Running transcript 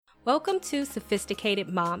Welcome to Sophisticated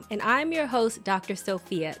Mom, and I'm your host, Dr.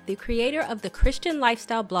 Sophia, the creator of the Christian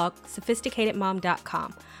lifestyle blog,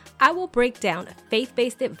 sophisticatedmom.com. I will break down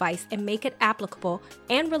faith-based advice and make it applicable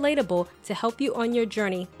and relatable to help you on your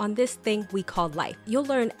journey on this thing we call life. You'll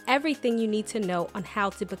learn everything you need to know on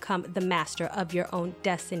how to become the master of your own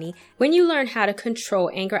destiny. When you learn how to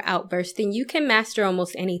control anger outbursts, then you can master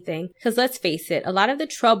almost anything. Because let's face it, a lot of the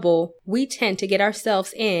trouble we tend to get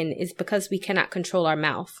ourselves in is because we cannot control our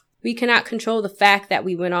mouth. We cannot control the fact that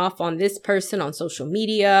we went off on this person on social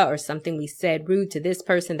media or something we said rude to this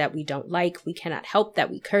person that we don't like. We cannot help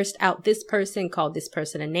that we cursed out this person, called this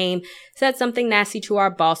person a name, said something nasty to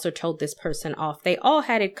our boss, or told this person off. They all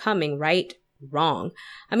had it coming, right? Wrong.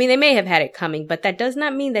 I mean, they may have had it coming, but that does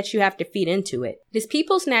not mean that you have to feed into it. It is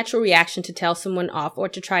people's natural reaction to tell someone off or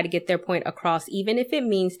to try to get their point across, even if it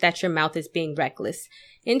means that your mouth is being reckless.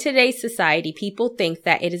 In today's society, people think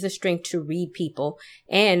that it is a strength to read people,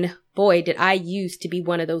 and boy, did I used to be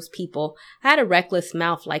one of those people. I had a reckless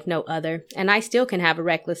mouth like no other, and I still can have a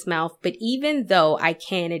reckless mouth, but even though I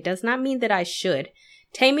can, it does not mean that I should.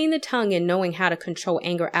 Taming the tongue and knowing how to control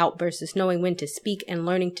anger outbursts is knowing when to speak and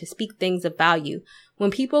learning to speak things of value.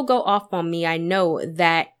 When people go off on me, I know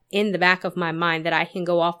that in the back of my mind that I can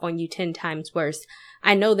go off on you 10 times worse.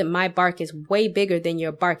 I know that my bark is way bigger than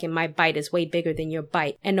your bark and my bite is way bigger than your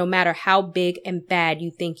bite. And no matter how big and bad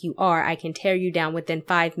you think you are, I can tear you down within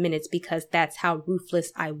 5 minutes because that's how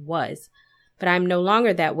ruthless I was. But I'm no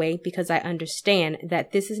longer that way because I understand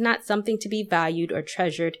that this is not something to be valued or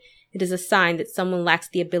treasured. It is a sign that someone lacks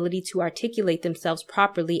the ability to articulate themselves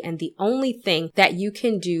properly, and the only thing that you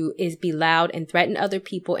can do is be loud and threaten other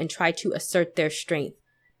people and try to assert their strength.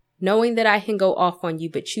 Knowing that I can go off on you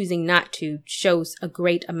but choosing not to shows a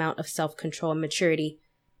great amount of self-control and maturity.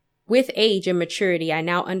 With age and maturity, I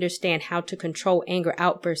now understand how to control anger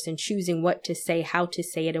outbursts and choosing what to say, how to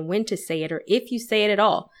say it, and when to say it, or if you say it at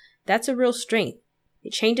all. That's a real strength.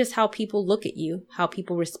 It changes how people look at you, how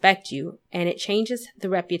people respect you, and it changes the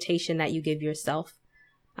reputation that you give yourself.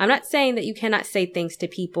 I'm not saying that you cannot say things to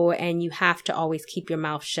people and you have to always keep your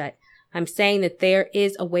mouth shut. I'm saying that there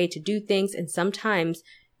is a way to do things, and sometimes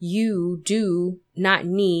you do not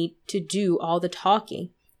need to do all the talking.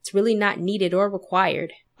 It's really not needed or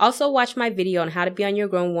required. Also, watch my video on how to be on your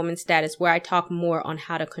grown woman status, where I talk more on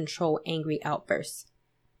how to control angry outbursts.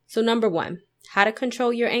 So number 1. How to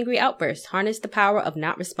control your angry outbursts. Harness the power of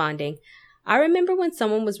not responding. I remember when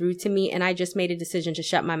someone was rude to me and I just made a decision to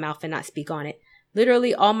shut my mouth and not speak on it.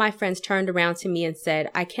 Literally, all my friends turned around to me and said,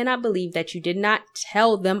 "I cannot believe that you did not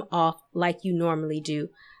tell them off like you normally do.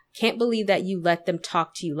 Can't believe that you let them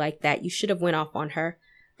talk to you like that. You should have went off on her."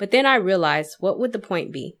 But then I realized, what would the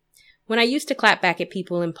point be? When I used to clap back at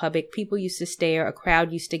people in public, people used to stare, a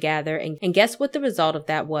crowd used to gather, and guess what the result of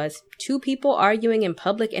that was? 2 people arguing in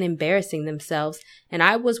public and embarrassing themselves, and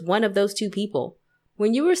I was one of those 2 people.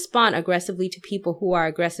 When you respond aggressively to people who are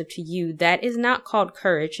aggressive to you, that is not called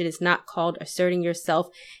courage. It is not called asserting yourself.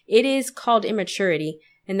 It is called immaturity,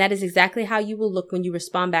 and that is exactly how you will look when you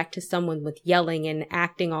respond back to someone with yelling and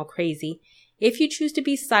acting all crazy. If you choose to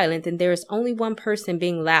be silent, then there is only one person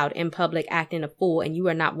being loud in public acting a fool, and you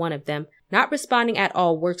are not one of them. Not responding at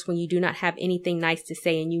all works when you do not have anything nice to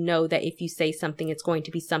say and you know that if you say something, it's going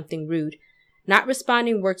to be something rude. Not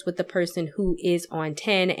responding works with the person who is on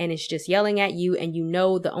 10 and is just yelling at you, and you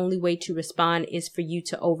know the only way to respond is for you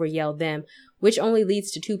to over-yell them, which only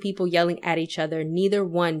leads to 2 people yelling at each other, neither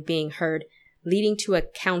one being heard, leading to a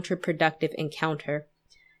counterproductive encounter.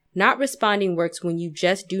 Not responding works when you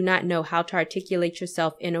just do not know how to articulate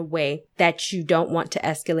yourself in a way that you don't want to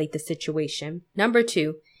escalate the situation. Number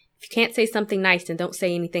 2, if you can't say something nice, then don't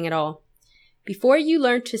say anything at all. Before you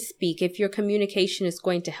learn to speak, if your communication is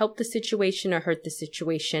going to help the situation or hurt the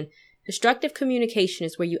situation, destructive communication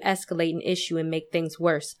is where you escalate an issue and make things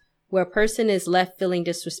worse, where a person is left feeling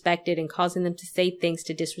disrespected and causing them to say things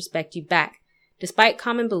to disrespect you back. Despite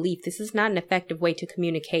common belief, this is not an effective way to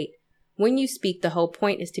communicate. When you speak, the whole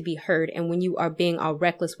point is to be heard, and when you are being all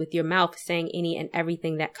reckless with your mouth, saying any and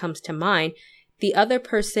everything that comes to mind, the other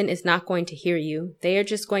person is not going to hear you. They are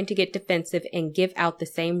just going to get defensive and give out the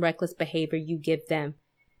same reckless behavior you give them.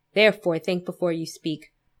 Therefore, think before you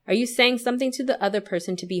speak. Are you saying something to the other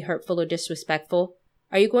person to be hurtful or disrespectful?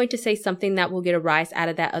 Are you going to say something that will get a rise out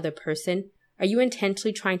of that other person? Are you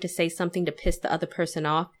intentionally trying to say something to piss the other person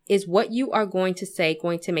off? Is what you are going to say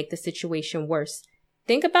going to make the situation worse?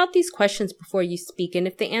 Think about these questions before you speak, and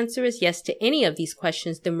if the answer is yes to any of these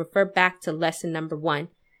questions, then refer back to lesson number 1.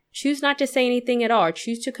 Choose not to say anything at all, or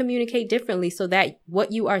choose to communicate differently so that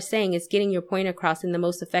what you are saying is getting your point across in the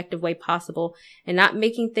most effective way possible and not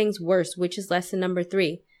making things worse, which is lesson number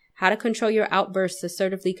 3. how to control your outbursts,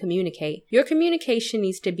 assertively communicate. Your communication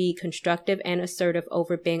needs to be constructive and assertive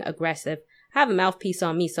over being aggressive. I have a mouthpiece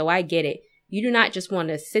on me, so I get it. You do not just want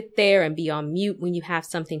to sit there and be on mute when you have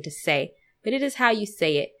something to say, but it is how you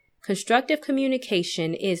say it. Constructive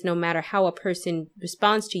communication is no matter how a person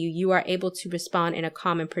responds to you, you are able to respond in a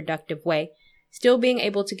calm and productive way, still being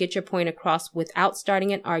able to get your point across without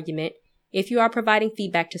starting an argument. If you are providing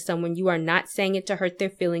feedback to someone, you are not saying it to hurt their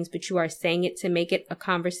feelings, but you are saying it to make it a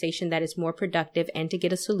conversation that is more productive and to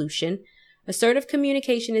get a solution. Assertive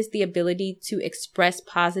communication is the ability to express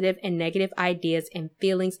positive and negative ideas and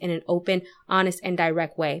feelings in an open, honest, and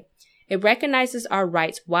direct way. It recognizes our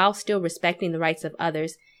rights while still respecting the rights of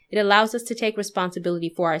others. It allows us to take responsibility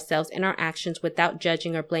for ourselves and our actions without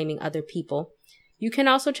judging or blaming other people. You can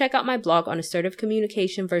also check out my blog on assertive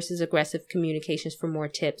communication versus aggressive communications for more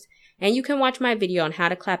tips. And you can watch my video on how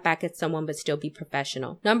to clap back at someone but still be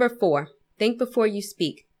professional. Number 4, think before you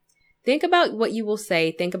speak. Think about what you will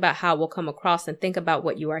say, think about how it will come across, and think about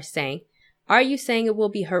what you are saying. Are you saying it will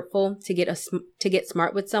be hurtful to get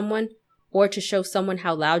smart with someone, or to show someone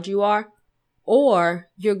how loud you are? Or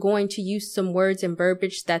you're going to use some words and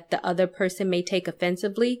verbiage that the other person may take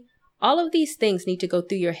offensively? All of these things need to go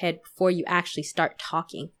through your head before you actually start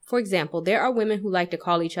talking. For example, there are women who like to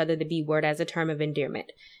call each other the B word as a term of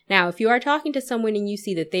endearment. Now, if you are talking to someone and you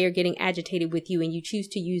see that they are getting agitated with you and you choose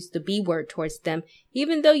to use the B word towards them,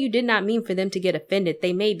 even though you did not mean for them to get offended,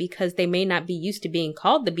 they may, because they may not be used to being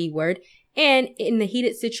called the B word. And in the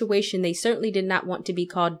heated situation, they certainly did not want to be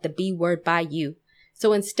called the B word by you.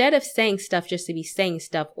 So instead of saying stuff just to be saying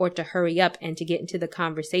stuff or to hurry up and to get into the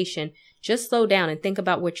conversation, just slow down and think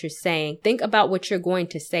about what you're saying. Think about what you're going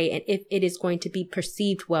to say and if it is going to be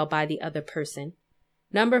perceived well by the other person.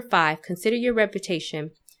 Number 5, consider your reputation.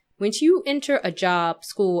 When you enter a job,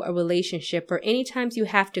 school, a relationship, or any times you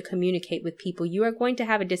have to communicate with people, you are going to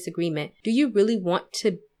have a disagreement. Do you really want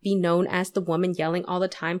to be known as the woman yelling all the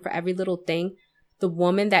time for every little thing? The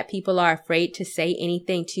woman that people are afraid to say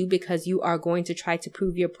anything to because you are going to try to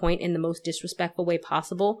prove your point in the most disrespectful way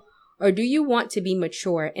possible? Or do you want to be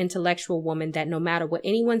mature, intellectual woman that no matter what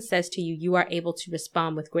anyone says to you, you are able to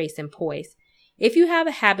respond with grace and poise? If you have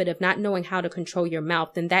a habit of not knowing how to control your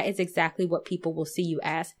mouth, then that is exactly what people will see you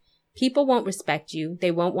as. People won't respect you.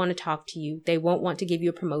 They won't want to talk to you. They won't want to give you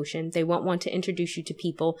a promotion. They won't want to introduce you to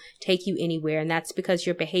people, take you anywhere. And that's because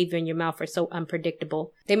your behavior and your mouth are so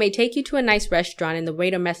unpredictable. They may take you to a nice restaurant and the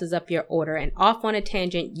waiter messes up your order, and off on a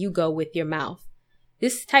tangent you go with your mouth.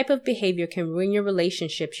 This type of behavior can ruin your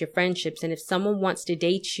relationships, your friendships, and if someone wants to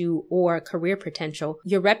date you or career potential,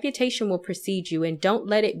 your reputation will precede you, and don't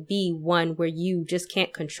let it be one where you just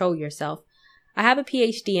can't control yourself. I have a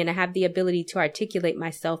PhD and I have the ability to articulate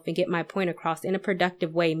myself and get my point across in a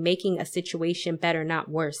productive way, making a situation better, not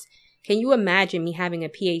worse. Can you imagine me having a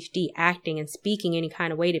PhD, acting and speaking any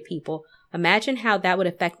kind of way to people? Imagine how that would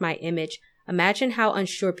affect my image. Imagine how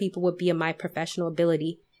unsure people would be of my professional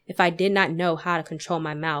ability if I did not know how to control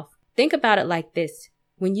my mouth. Think about it like this.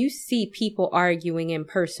 When you see people arguing in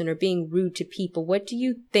person or being rude to people, what do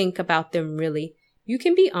you think about them really? You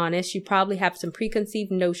can be honest, you probably have some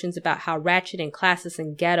preconceived notions about how ratchet and classist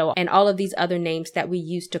and ghetto and all of these other names that we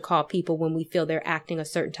use to call people when we feel they're acting a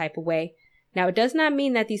certain type of way. Now, it does not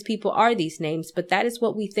mean that these people are these names, but that is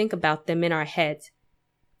what we think about them in our heads.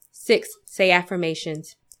 6, say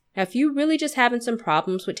affirmations. Now, if you really just having some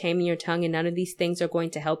problems with taming your tongue and none of these things are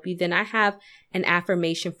going to help you, then I have an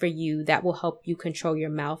affirmation for you that will help you control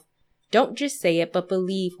your mouth. Don't just say it, but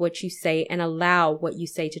believe what you say and allow what you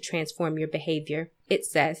say to transform your behavior. It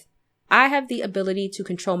says, I have the ability to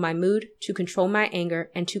control my mood, to control my anger,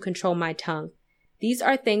 and to control my tongue. These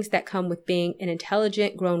are things that come with being an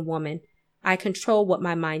intelligent grown woman. I control what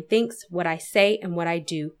my mind thinks, what I say, and what I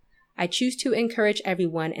do. I choose to encourage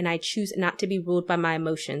everyone, and I choose not to be ruled by my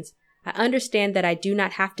emotions. I understand that I do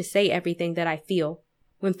not have to say everything that I feel.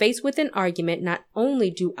 When faced with an argument, not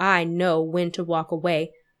only do I know when to walk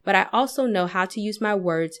away, but I also know how to use my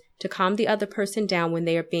words to calm the other person down when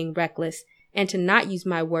they are being reckless, and to not use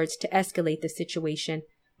my words to escalate the situation.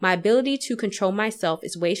 My ability to control myself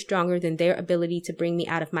is way stronger than their ability to bring me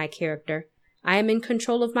out of my character. I am in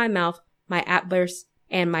control of my mouth, my outbursts,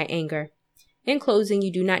 and my anger. In closing,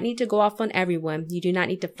 you do not need to go off on everyone. You do not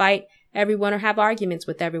need to fight everyone or have arguments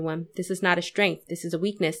with everyone. This is not a strength. This is a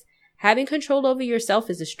weakness. Having control over yourself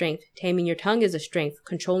is a strength. Taming your tongue is a strength.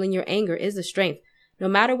 Controlling your anger is a strength. No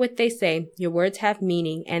matter what they say, your words have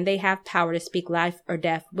meaning and they have power to speak life or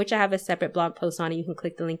death, which I have a separate blog post on and you can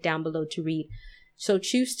click the link down below to read. So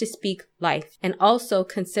choose to speak life, and also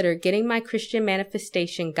consider getting my Christian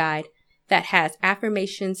manifestation guide that has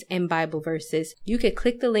affirmations and Bible verses. You could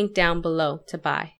click the link down below to buy.